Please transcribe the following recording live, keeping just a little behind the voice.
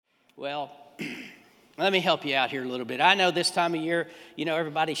Well, let me help you out here a little bit. I know this time of year,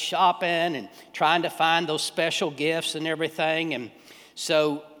 everybody's shopping and trying to find those special gifts and everything. And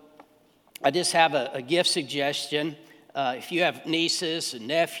so I just have a gift suggestion. If you have nieces and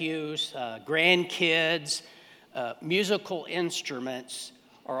nephews, grandkids, musical instruments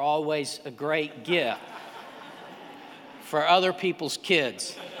are always a great gift for other people's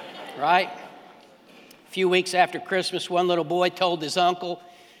kids, right? A few weeks after Christmas, one little boy told his uncle,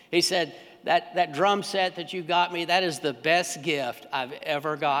 he said, that drum set that you got me, that is the best gift I've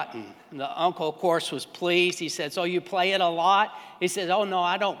ever gotten. And the uncle, of course, was pleased. He said, so you play it a lot? He said, oh, no,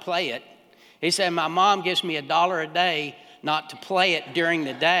 I don't play it. He said, my mom gives me $1 a day not to play it during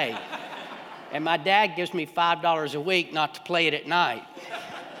the day. And my dad gives me $5 a week not to play it at night.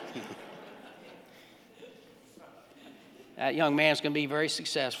 That young man's going to be very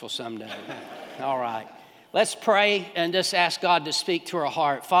successful someday. All right. Let's pray and just ask God to speak to our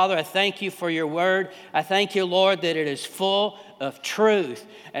heart. Father, I thank you for your word. I thank you, Lord, that it is full of truth.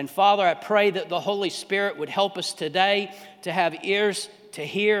 And Father, I pray that the Holy Spirit would help us today to have ears to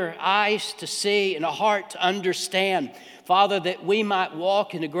hear, eyes to see, and a heart to understand. Father, that we might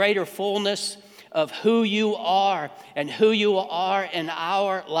walk in a greater fullness of who you are and who you are in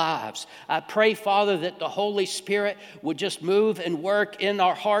our lives. I pray, Father, that the Holy Spirit would just move and work in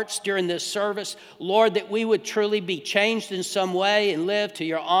our hearts during this service. Lord, that we would truly be changed in some way and live to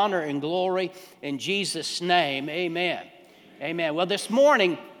your honor and glory. In Jesus' name, amen. Amen. Well, this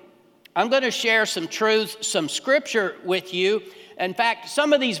morning, I'm going to share some truth, some scripture with you. In fact,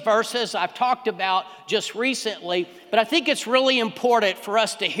 some of these verses I've talked about just recently, but I think it's really important for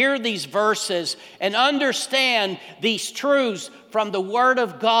us to hear these verses and understand these truths from the Word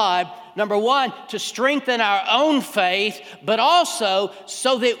of God. Number one, to strengthen our own faith, but also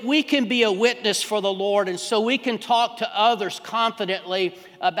so that we can be a witness for the Lord and so we can talk to others confidently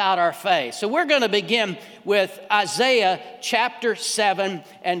about our faith. So we're going to begin with Isaiah chapter 7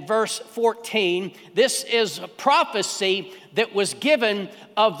 and verse 14. This is a prophecy that was given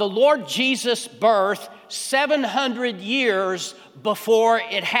of the Lord Jesus' birth 700 years before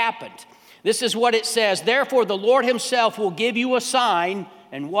it happened. This is what it says. Therefore, the Lord himself will give you a sign.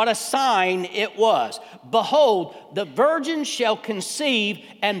 And what a sign it was. Behold, the virgin shall conceive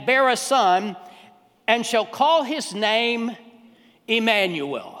and bear a son, and shall call his name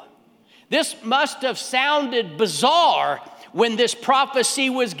Emmanuel. This must have sounded bizarre when this prophecy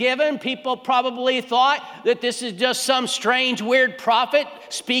was given. People probably thought that this is just some strange, weird prophet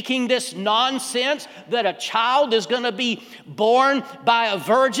speaking this nonsense, that a child is going to be born by a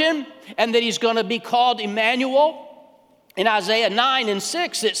virgin and that he's going to be called Emmanuel. In Isaiah 9 and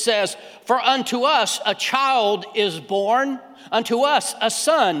 6, it says, for unto us a child is born, unto us a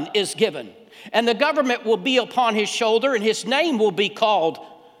son is given, and the government will be upon his shoulder, and his name will be called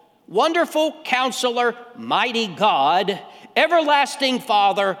Wonderful Counselor, Mighty God, Everlasting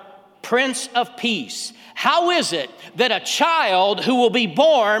Father, Prince of Peace. How is it that a child who will be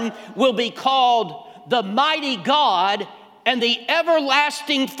born will be called the Mighty God and the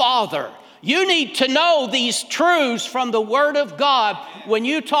Everlasting Father? You need to know these truths from the Word of God when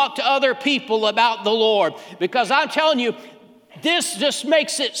you talk to other people about the Lord. Because I'm telling you, this just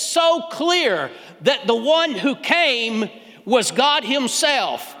makes it so clear that the one who came was God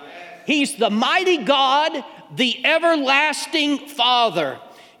himself. He's the mighty God, the everlasting Father.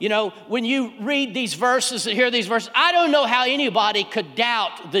 You know, when you read these verses and hear these verses, I don't know how anybody could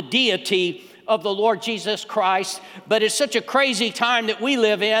doubt the deity of the Lord Jesus Christ, but it's such a crazy time that we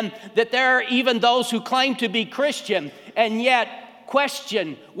live in that there are even those who claim to be Christian and yet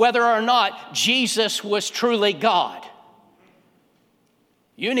question whether or not Jesus was truly God.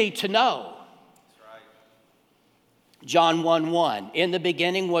 You need to know. John 1:1, in the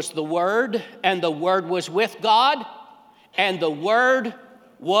beginning was the Word, and the Word was with God, and the Word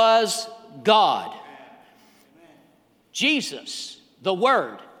was God. Jesus, the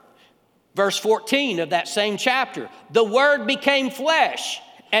Word. Verse 14 of that same chapter, the Word became flesh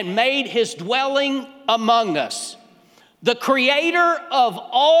and made his dwelling among us. The Creator of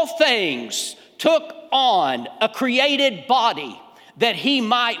all things took on a created body that he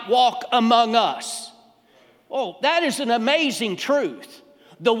might walk among us. Oh, that is an amazing truth.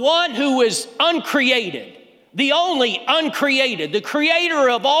 The one who is uncreated, the only uncreated, the Creator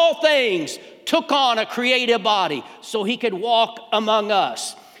of all things took on a created body so he could walk among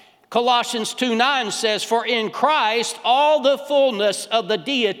us. Colossians 2:9 says, for in Christ all the fullness of the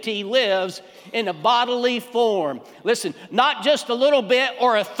deity lives in a bodily form. Listen, not just a little bit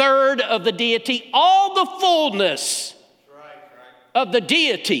or a third of the deity, all the fullness of the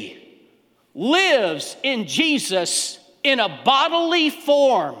deity lives in Jesus in a bodily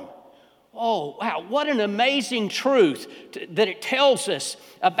form. Oh, wow, what an amazing truth that it tells us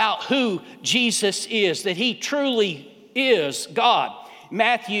about who Jesus is, that he truly is God.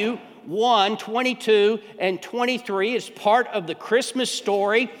 Matthew 1, 22 and 23 is part of the Christmas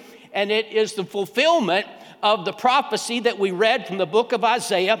story, and it is the fulfillment of the prophecy that we read from the book of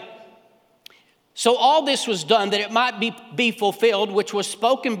Isaiah. So all this was done that it might be fulfilled, which was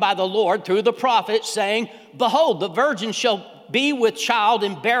spoken by the Lord through the prophet, saying, Behold, the virgin shall be with child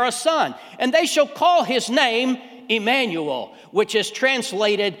and bear a son, and they shall call his name Emmanuel, which is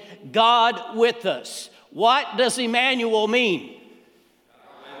translated God with us. What does Emmanuel mean?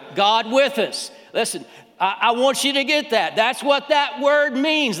 God with us. Listen, I want you to get that. That's what that word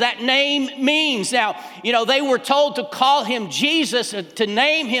means, that name means. Now, they were told to call him Jesus, to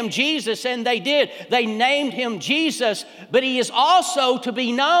name him Jesus, and they did. They named him Jesus, but he is also to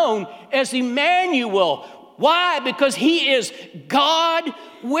be known as Emmanuel. Why? Because he is God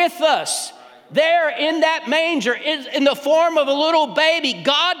with us. There in that manger, in the form of a little baby,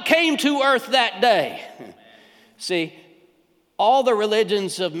 God came to earth that day. See, all the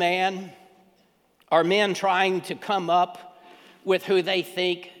religions of man are men trying to come up with who they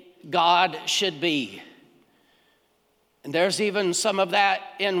think God should be. And there's even some of that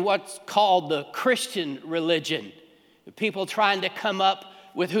in what's called the Christian religion. People trying to come up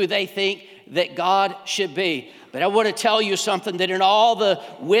with who they think that God should be. But I want to tell you something, that in all the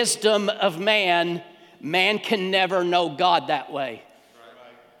wisdom of man can never know God that way.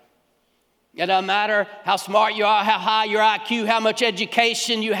 It doesn't matter how smart you are, how high your IQ, how much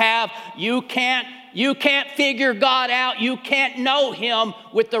education you have, you can't figure God out. You can't know him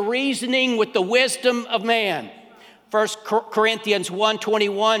with the reasoning, with the wisdom of man. 1 Corinthians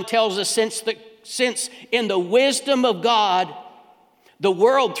 1:21 tells us, since in the wisdom of God, the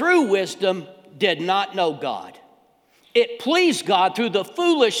world through wisdom did not know God. It pleased God through the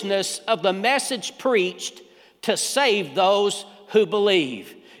foolishness of the message preached to save those who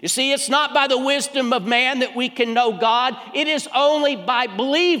believe. You see, it's not by the wisdom of man that we can know God. It is only by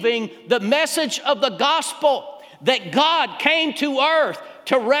believing the message of the gospel, that God came to earth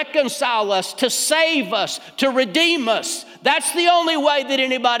to reconcile us, to save us, to redeem us. That's the only way that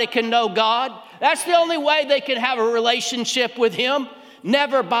anybody can know God. That's the only way they can have a relationship with him.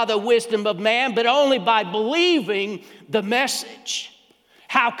 Never by the wisdom of man, but only by believing the message.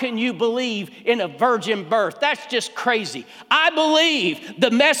 How can you believe in a virgin birth? That's just crazy. I believe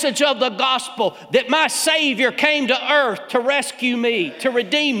the message of the gospel, that my Savior came to earth to rescue me, to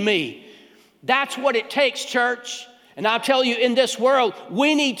redeem me. That's what it takes, church. And I'll tell you, in this world,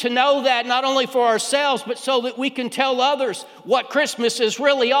 we need to know that not only for ourselves, but so that we can tell others what Christmas is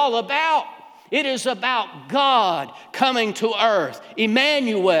really all about. It is about God coming to earth.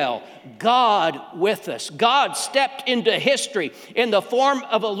 Emmanuel, God with us. God stepped into history in the form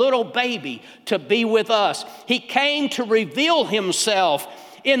of a little baby to be with us. He came to reveal himself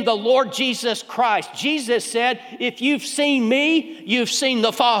in the Lord Jesus Christ. Jesus said, if you've seen me, you've seen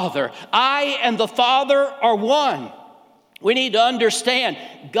the Father. I and the Father are one. We need to understand,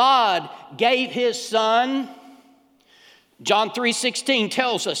 God gave his Son. John 3:16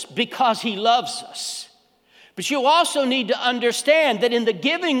 tells us, because he loves us. But you also need to understand that in the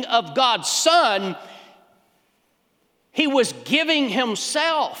giving of God's Son, he was giving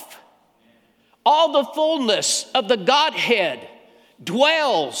himself. All the fullness of the Godhead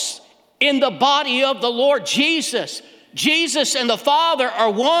dwells in the body of the Lord Jesus. Jesus and the Father are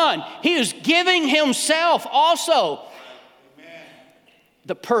one. He is giving himself also. Amen.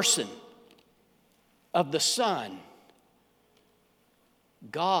 The person of the Son.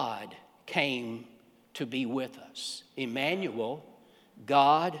 God came to be with us. Emmanuel,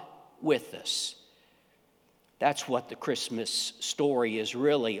 God with us. That's what the Christmas story is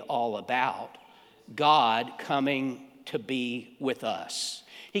really all about. God coming to be with us.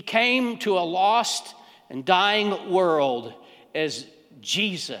 He came to a lost and dying world as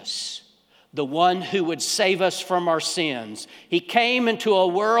Jesus, the one who would save us from our sins. He came into a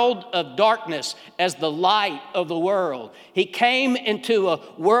world of darkness as the light of the world. He came into a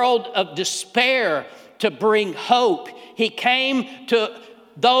world of despair to bring hope. He came to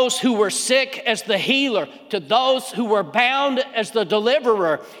those who were sick as the healer, to those who were bound as the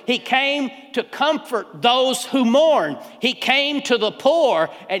deliverer. He came to comfort those who mourn. He came to the poor,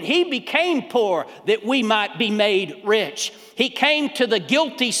 and he became poor that we might be made rich. He came to the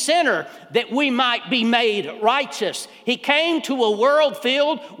guilty sinner that we might be made righteous. He came to a world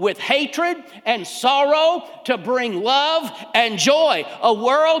filled with hatred and sorrow to bring love and joy. A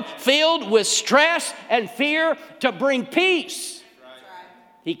world filled with stress and fear to bring peace.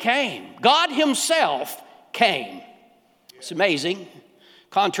 He came. God himself came. It's amazing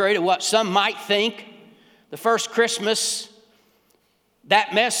Contrary to what some might think, the first Christmas,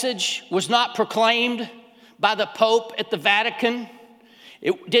 that message was not proclaimed by the Pope at the Vatican.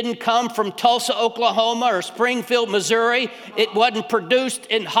 It didn't come from Tulsa, Oklahoma or Springfield, Missouri. It wasn't produced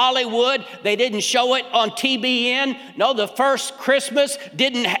in Hollywood. They didn't show it on TBN. No, the first Christmas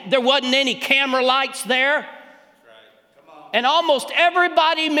there wasn't any camera lights there. And almost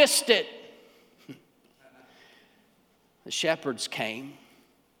everybody missed it. The shepherds came.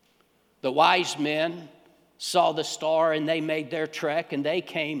 The wise men saw the star and they made their trek, and they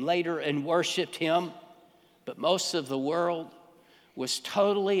came later and worshiped him. But most of the world was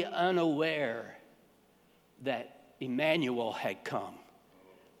totally unaware that Emmanuel had come,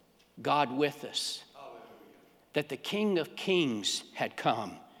 God with us, that the King of Kings had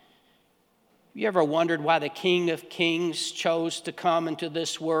come. You ever wondered why the King of Kings chose to come into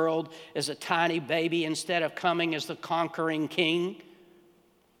this world as a tiny baby instead of coming as the conquering king?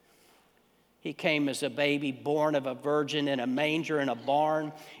 He came as a baby born of a virgin in a manger in a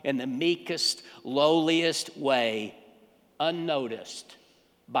barn in the meekest, lowliest way, unnoticed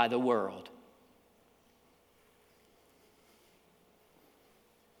by the world.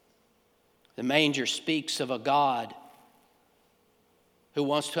 The manger speaks of a God who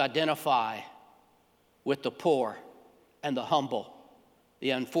wants to identify with the poor and the humble, the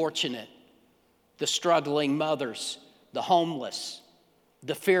unfortunate, the struggling mothers, the homeless,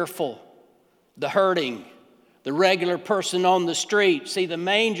 the fearful, the hurting, the regular person on the street. See, the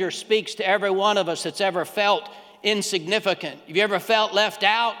manger speaks to every one of us that's ever felt insignificant. Have you ever felt left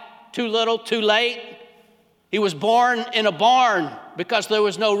out? Too little, too late? He was born in a barn because there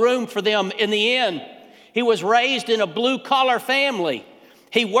was no room for them in the inn. He was raised in a blue-collar family.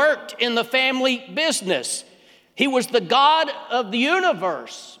 He worked in the family business. He was the God of the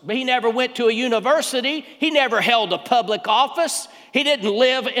universe, but he never went to a university. He never held a public office. He didn't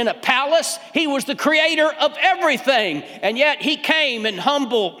live in a palace. He was the creator of everything, and yet he came, and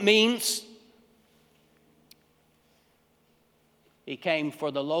humble means he came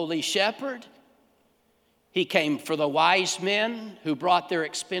for the lowly shepherd. He came for the wise men who brought their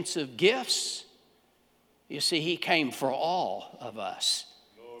expensive gifts. You see, he came for all of us.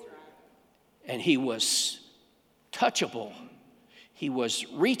 And he was touchable. He was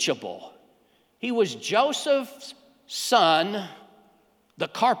reachable. He was Joseph's son, the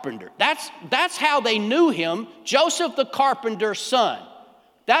carpenter. That's how they knew him, Joseph the carpenter's son.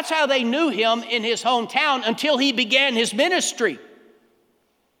 That's how they knew him in his hometown until he began his ministry.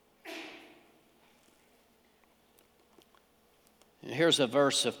 And here's a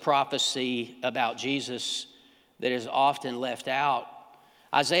verse of prophecy about Jesus that is often left out.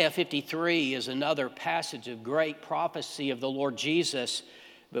 Isaiah 53 is another passage of great prophecy of the Lord Jesus,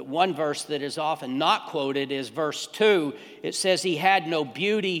 but one verse that is often not quoted is verse 2. It says, he had no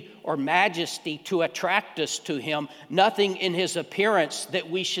beauty or majesty to attract us to him, nothing in his appearance that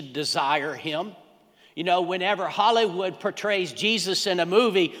we should desire him. You know, whenever Hollywood portrays Jesus in a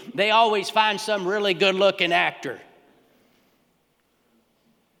movie, they always find some really good-looking actor.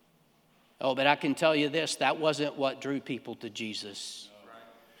 Oh, but I can tell you this, that wasn't what drew people to Jesus.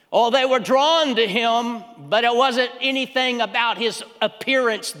 Oh, they were drawn to him, but it wasn't anything about his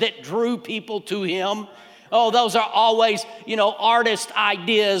appearance that drew people to him. Oh, those are always, artist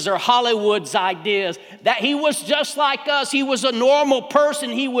ideas or Hollywood's ideas. That he was just like us. He was a normal person.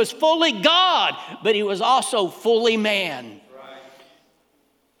 He was fully God, but he was also fully man.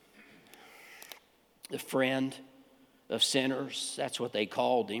 The friend of sinners, that's what they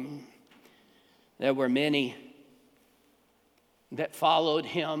called him. There were many that followed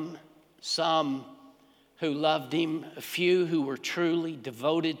him, some who loved him, a few who were truly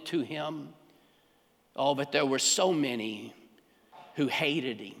devoted to him. Oh, but there were so many who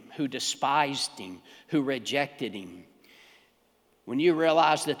hated him, who despised him, who rejected him. When you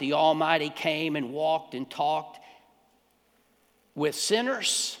realize that the Almighty came and walked and talked with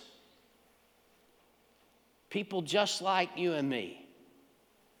sinners, people just like you and me,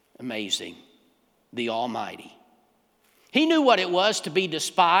 amazing, the Almighty. He knew what it was to be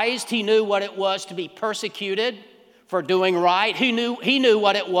despised. He knew what it was to be persecuted for doing right. He knew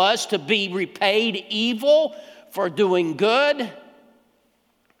what it was to be repaid evil for doing good.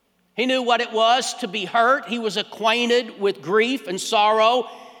 He knew what it was to be hurt. He was acquainted with grief and sorrow.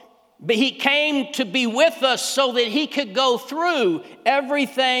 But he came to be with us so that he could go through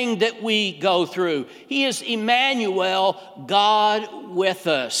everything that we go through. He is Emmanuel, God with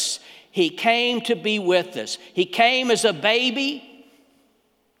us. He came to be with us. He came as a baby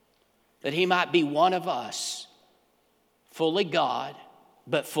that he might be one of us, fully God,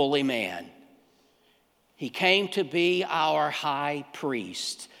 but fully man. He came to be our high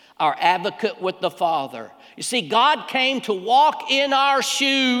priest, our advocate with the Father. You see, God came to walk in our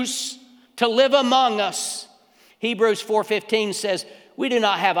shoes, to live among us. Hebrews 4:15 says, we do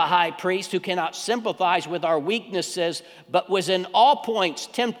not have a high priest who cannot sympathize with our weaknesses, but was in all points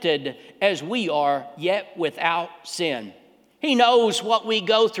tempted as we are, yet without sin. He knows what we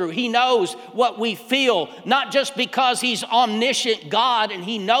go through. He knows what we feel, not just because he's omniscient God and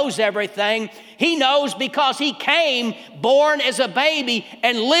he knows everything. He knows because he came born as a baby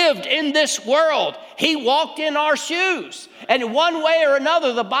and lived in this world. He walked in our shoes. And in one way or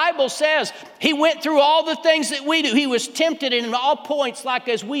another, the Bible says he went through all the things that we do. He was tempted in all points like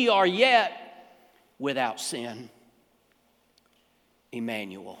as we are, yet without sin.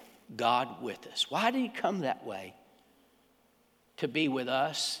 Emmanuel, God with us. Why did he come that way? To be with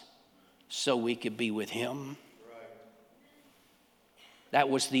us so we could be with him. That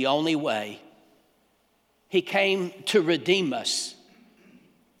was the only way. He came to redeem us.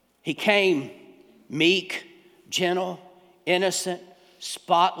 He came meek, gentle, innocent,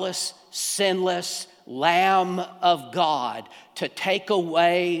 spotless, sinless, Lamb of God to take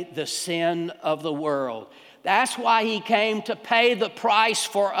away the sin of the world. That's why he came, to pay the price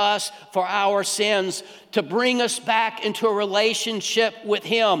for us, for our sins, to bring us back into a relationship with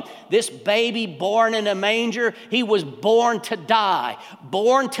him. This baby born in a manger, he was born to die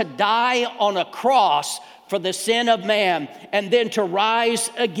on a cross for the sin of man, and then to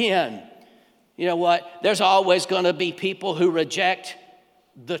rise again. You know what? There's always going to be people who reject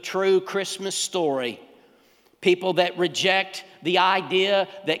the true Christmas story. People that reject the idea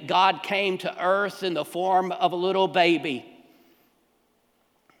that God came to earth in the form of a little baby.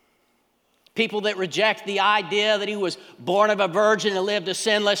 People that reject the idea that he was born of a virgin and lived a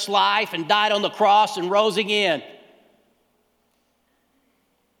sinless life and died on the cross and rose again.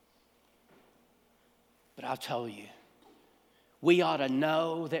 But I'll tell you, we ought to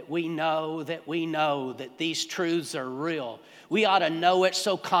know that we know that we know that these truths are real. We ought to know it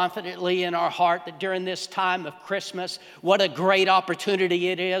so confidently in our heart that during this time of Christmas, what a great opportunity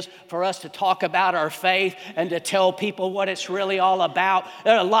it is for us to talk about our faith and to tell people what it's really all about.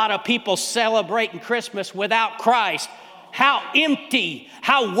 There are a lot of people celebrating Christmas without Christ. How empty,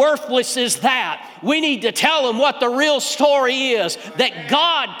 how worthless is that? We need to tell them what the real story is, that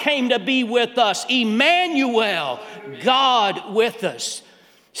God came to be with us. Emmanuel, God with us.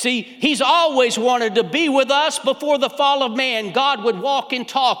 See, he's always wanted to be with us. Before the fall of man, God would walk and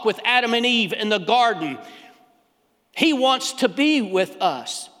talk with Adam and Eve in the garden. He wants to be with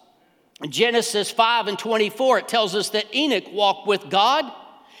us. In Genesis 5:24, it tells us that Enoch walked with God,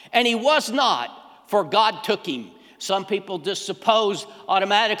 and he was not, for God took him. Some people just suppose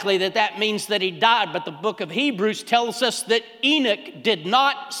automatically that that means that he died, but the book of Hebrews tells us that Enoch did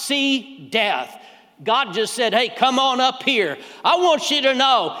not see death. God just said, hey, come on up here. I want you to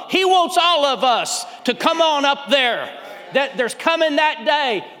know he wants all of us to come on up there. That there's coming that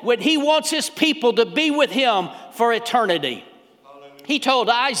day when he wants his people to be with him for eternity. He told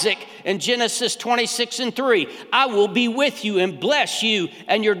Isaac in Genesis 26:3, I will be with you and bless you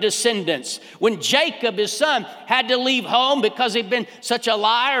and your descendants. When Jacob, his son, had to leave home because he'd been such a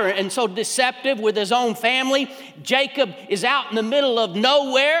liar and so deceptive with his own family, Jacob is out in the middle of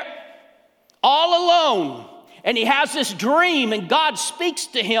nowhere, all alone. And he has this dream, and God speaks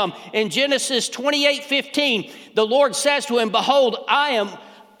to him in Genesis 28:15. The Lord says to him, behold, I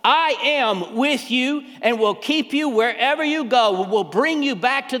am with you and will keep you wherever you go, will bring you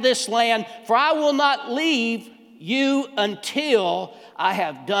back to this land, for I will not leave you until I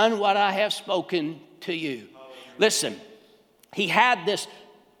have done what I have spoken to you. Listen, he had this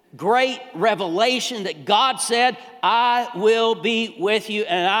great revelation that God said, I will be with you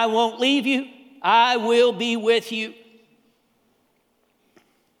and I won't leave you. I will be with you.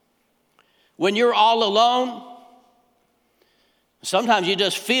 When you're all alone, sometimes you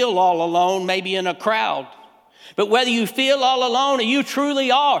just feel all alone, maybe in a crowd. But whether you feel all alone or you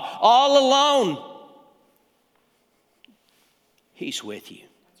truly are all alone, he's with you.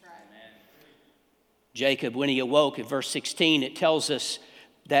 That's right. Jacob, when he awoke in verse 16, it tells us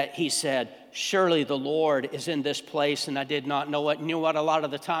that he said, surely the Lord is in this place, and I did not know it. And you know what? A lot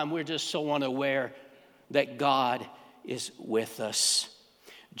of the time, we're just so unaware that God is with us.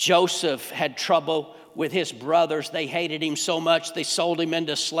 Joseph had trouble with his brothers. They hated him so much, they sold him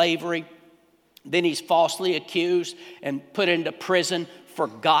into slavery. Then he's falsely accused and put into prison,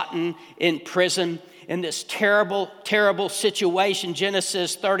 forgotten in prison. In this terrible, terrible situation,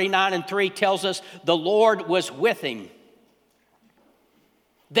 Genesis 39:3 tells us the Lord was with him.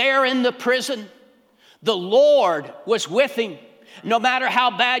 There in the prison, the Lord was with him. No matter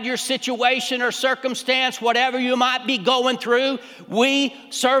how bad your situation or circumstance, whatever you might be going through, we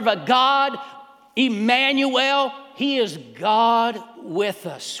serve a God, Emmanuel. He is God with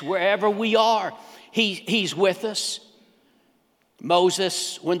us wherever we are. He's with us.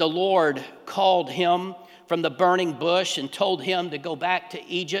 Moses, when the Lord called him from the burning bush and told him to go back to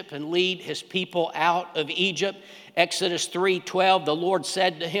Egypt and lead his people out of Egypt, Exodus 3:12, the Lord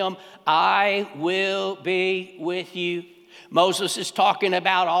said to him, I will be with you. Moses is talking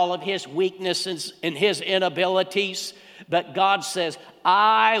about all of his weaknesses and his inabilities, but God says,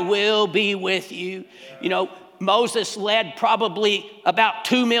 I will be with you. You know, Moses led probably about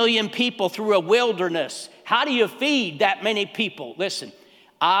 2 million people through a wilderness. How do you feed that many people? Listen,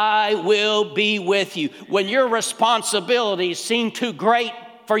 I will be with you. When your responsibilities seem too great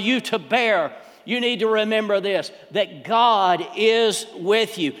for you to bear, you need to remember this, that God is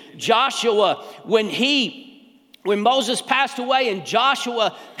with you. Joshua, when Moses passed away and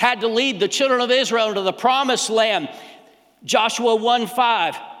Joshua had to lead the children of Israel into the promised land, Joshua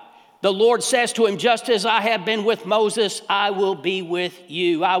 1:5, the Lord says to him, just as I have been with Moses, I will be with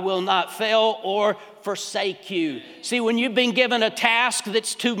you. I will not fail or forsake you. See, when you've been given a task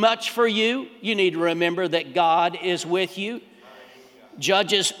that's too much for you, you need to remember that God is with you.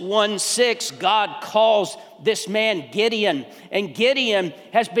 Judges 1:6, God calls this man Gideon, and Gideon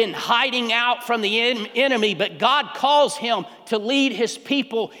has been hiding out from the enemy, but God calls him to lead his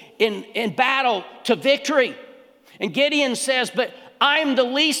people in battle to victory. And Gideon says, but I'm the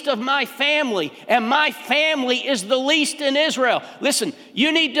least of my family, and my family is the least in Israel. Listen,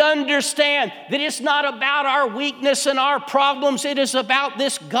 you need to understand that it's not about our weakness and our problems. It is about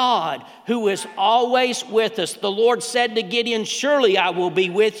this God who is always with us. The Lord said to Gideon, surely I will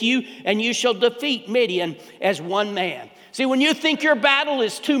be with you, and you shall defeat Midian as one man. See, when you think your battle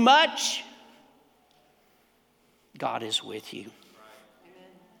is too much, God is with you.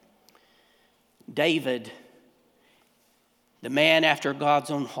 David, the man after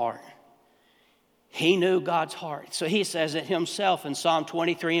God's own heart, he knew God's heart. So he says it himself in Psalm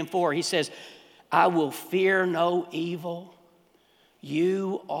 23:4. He says, I will fear no evil.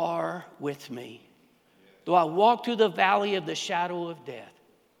 You are with me. Though I walk through the valley of the shadow of death,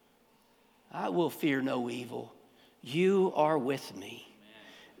 I will fear no evil. You are with me.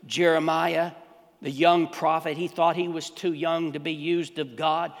 Jeremiah, the young prophet, he thought he was too young to be used of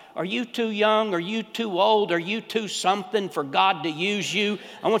God. Are you too young? Are you too old? Are you too something for God to use you?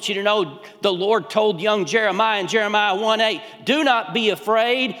 I want you to know the Lord told young Jeremiah in Jeremiah 1:8, do not be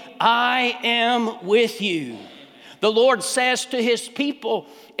afraid. I am with you. The Lord says to his people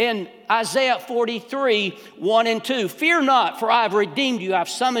in Isaiah 43:1-2, fear not, for I have redeemed you. I've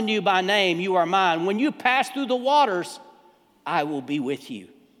summoned you by name. You are mine. When you pass through the waters, I will be with you.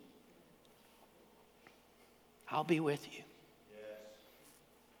 I'll be with you.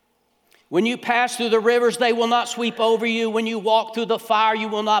 When you pass through the rivers, they will not sweep over you. When you walk through the fire, you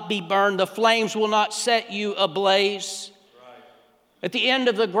will not be burned. The flames will not set you ablaze. At the end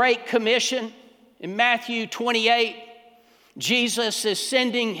of the Great Commission, in Matthew 28, Jesus is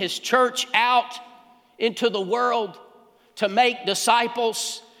sending his church out into the world to make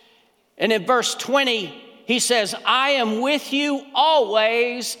disciples. And in verse 20, he says, I am with you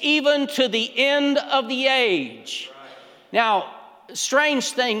always, even to the end of the age. Now, the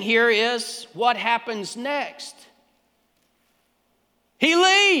strange thing here is what happens next. He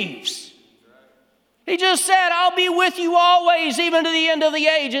leaves. He just said, I'll be with you always, even to the end of the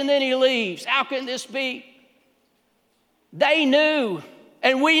age, and then he leaves. How can this be? They knew,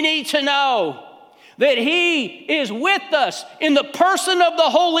 and we need to know, that he is with us in the person of the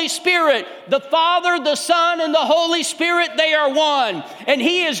Holy Spirit. The Father, the Son, and the Holy Spirit, they are one. And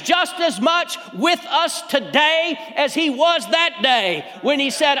he is just as much with us today as he was that day when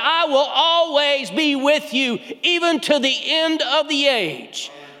he said, I will always be with you, even to the end of the age.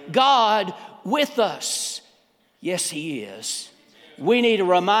 God with us. Yes, he is. We need to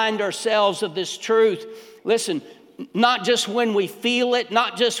remind ourselves of this truth. Listen, not just when we feel it,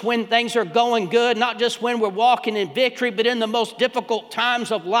 not just when things are going good, not just when we're walking in victory, but in the most difficult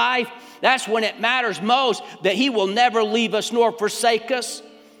times of life. That's when it matters most that he will never leave us nor forsake us.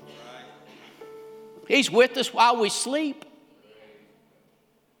 He's with us while we sleep.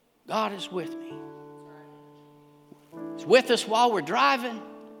 God is with me. He's with us while we're driving.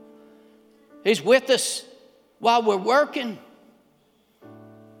 He's with us while we're working.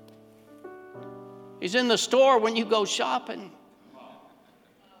 He's in the store when you go shopping.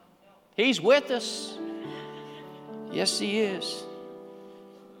 He's with us. Yes, he is.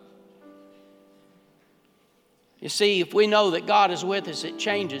 You see, if we know that God is with us, it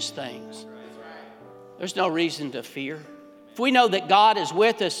changes things. There's no reason to fear. If we know that God is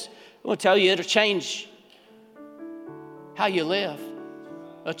with us, I want to tell you it'll change how you live.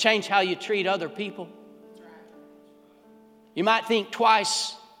 It'll change how you treat other people. You might think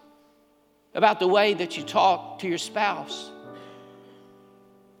twice about the way that you talk to your spouse,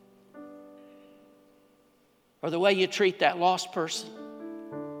 or the way you treat that lost person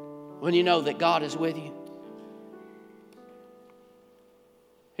when you know that God is with you.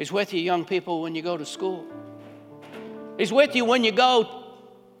 He's with you, young people, when you go to school. He's with you when you go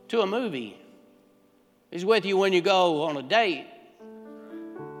to a movie. He's with you when you go on a date.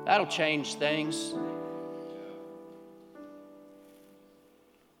 That'll change things.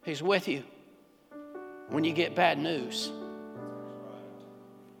 He's with you when you get bad news.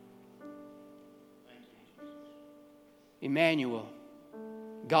 Emmanuel,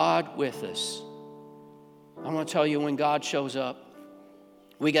 God with us. I want to tell you, when God shows up,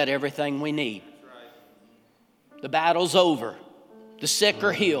 we got everything we need. The battle's over. The sick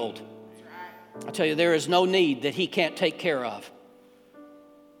are healed. I tell you, there is no need that He can't take care of.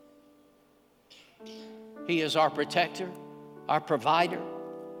 He is our protector, our provider,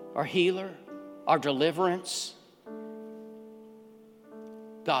 our healer, our deliverance.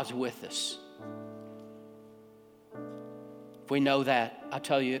 God's with us. If we know that, I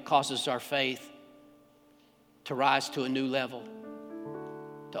tell you, it causes our faith to rise to a new level,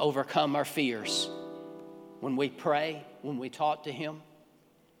 to overcome our fears. When we pray, when we talk to Him,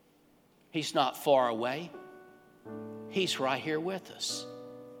 He's not far away. He's right here with us.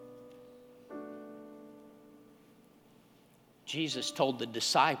 Jesus told the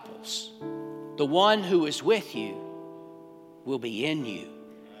disciples, the one who is with you will be in you.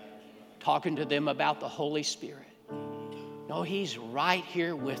 Talking to them about the Holy Spirit. No, He's right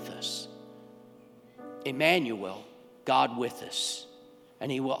here with us. Emmanuel, God with us.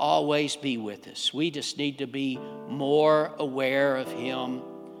 And He will always be with us. We just need to be more aware of Him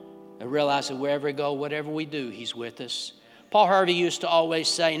and realize that wherever we go, whatever we do, He's with us. Paul Harvey used to always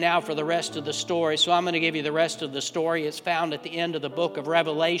say, now for the rest of the story. So I'm going to give you the rest of the story. It's found at the end of the book of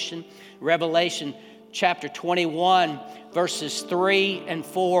Revelation. Revelation chapter 21, verses 3 and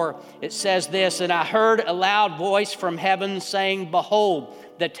 4. It says this, and I heard a loud voice from heaven saying, behold,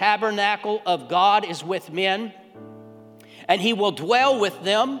 the tabernacle of God is with men, and He will dwell with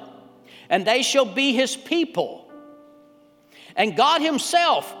them, and they shall be His people. And God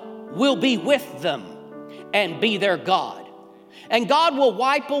Himself will be with them and be their God. And God will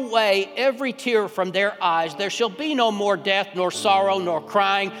wipe away every tear from their eyes. There shall be no more death, nor sorrow, nor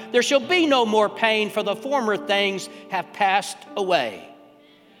crying. There shall be no more pain, for the former things have passed away.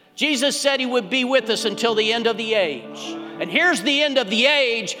 Jesus said He would be with us until the end of the age. And here's the end of the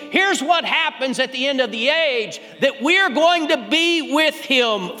age. Here's what happens at the end of the age, that we're going to be with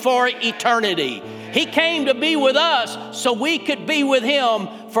Him for eternity. He came to be with us so we could be with Him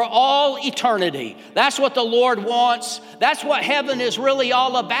for all eternity. That's what the Lord wants. That's what heaven is really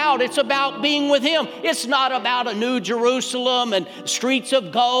all about. It's about being with Him. It's not about a new Jerusalem and streets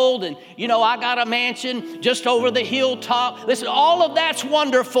of gold and, I got a mansion just over the hilltop. Listen, all of that's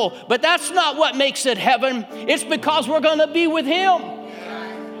wonderful, but that's not what makes it heaven. It's because we're going to be with Him.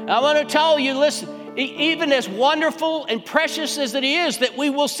 I want to tell you, listen, even as wonderful and precious as it is that we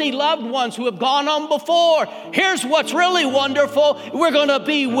will see loved ones who have gone on before, here's what's really wonderful. We're going to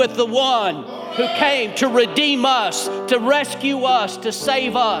be with the one who came to redeem us, to rescue us, to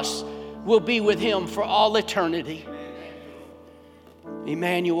save us. We'll be with Him for all eternity.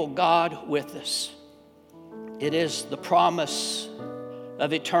 Emmanuel, God with us. It is the promise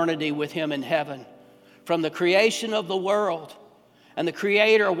of eternity with Him in heaven. From the creation of the world and the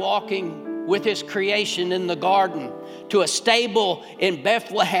Creator walking with His creation in the garden, to a stable in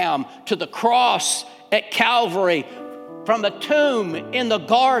Bethlehem, to the cross at Calvary, from a tomb in the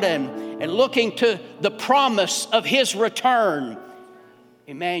garden, and looking to the promise of His return.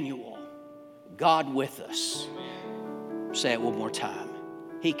 Emmanuel, God with us. Say it one more time.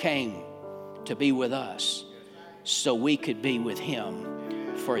 He came to be with us so we could be with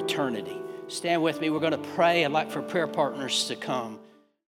Him for eternity. Stand with me. We're going to pray. I'd like for prayer partners to come.